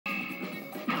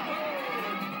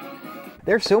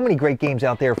There's so many great games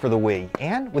out there for the Wii,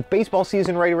 and with baseball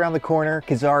season right around the corner,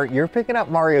 Khizar, you're picking up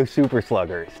Mario Super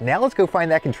Sluggers. Now let's go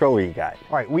find that controller you got.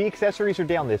 All right, Wii accessories are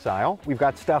down this aisle. We've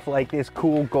got stuff like this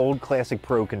cool Gold Classic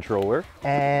Pro controller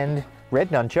and red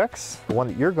nunchucks. The one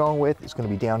that you're going with is going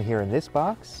to be down here in this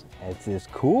box. It's this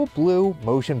cool blue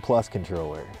Motion Plus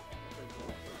controller.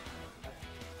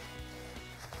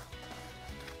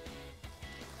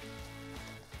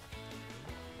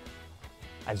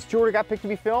 As the order got picked to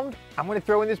be filmed, I'm going to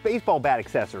throw in this baseball bat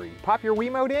accessory. Pop your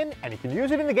Wiimote in, and you can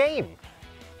use it in the game.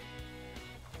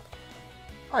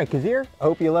 All right, Khizar, I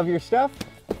hope you love your stuff.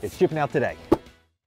 It's shipping out today.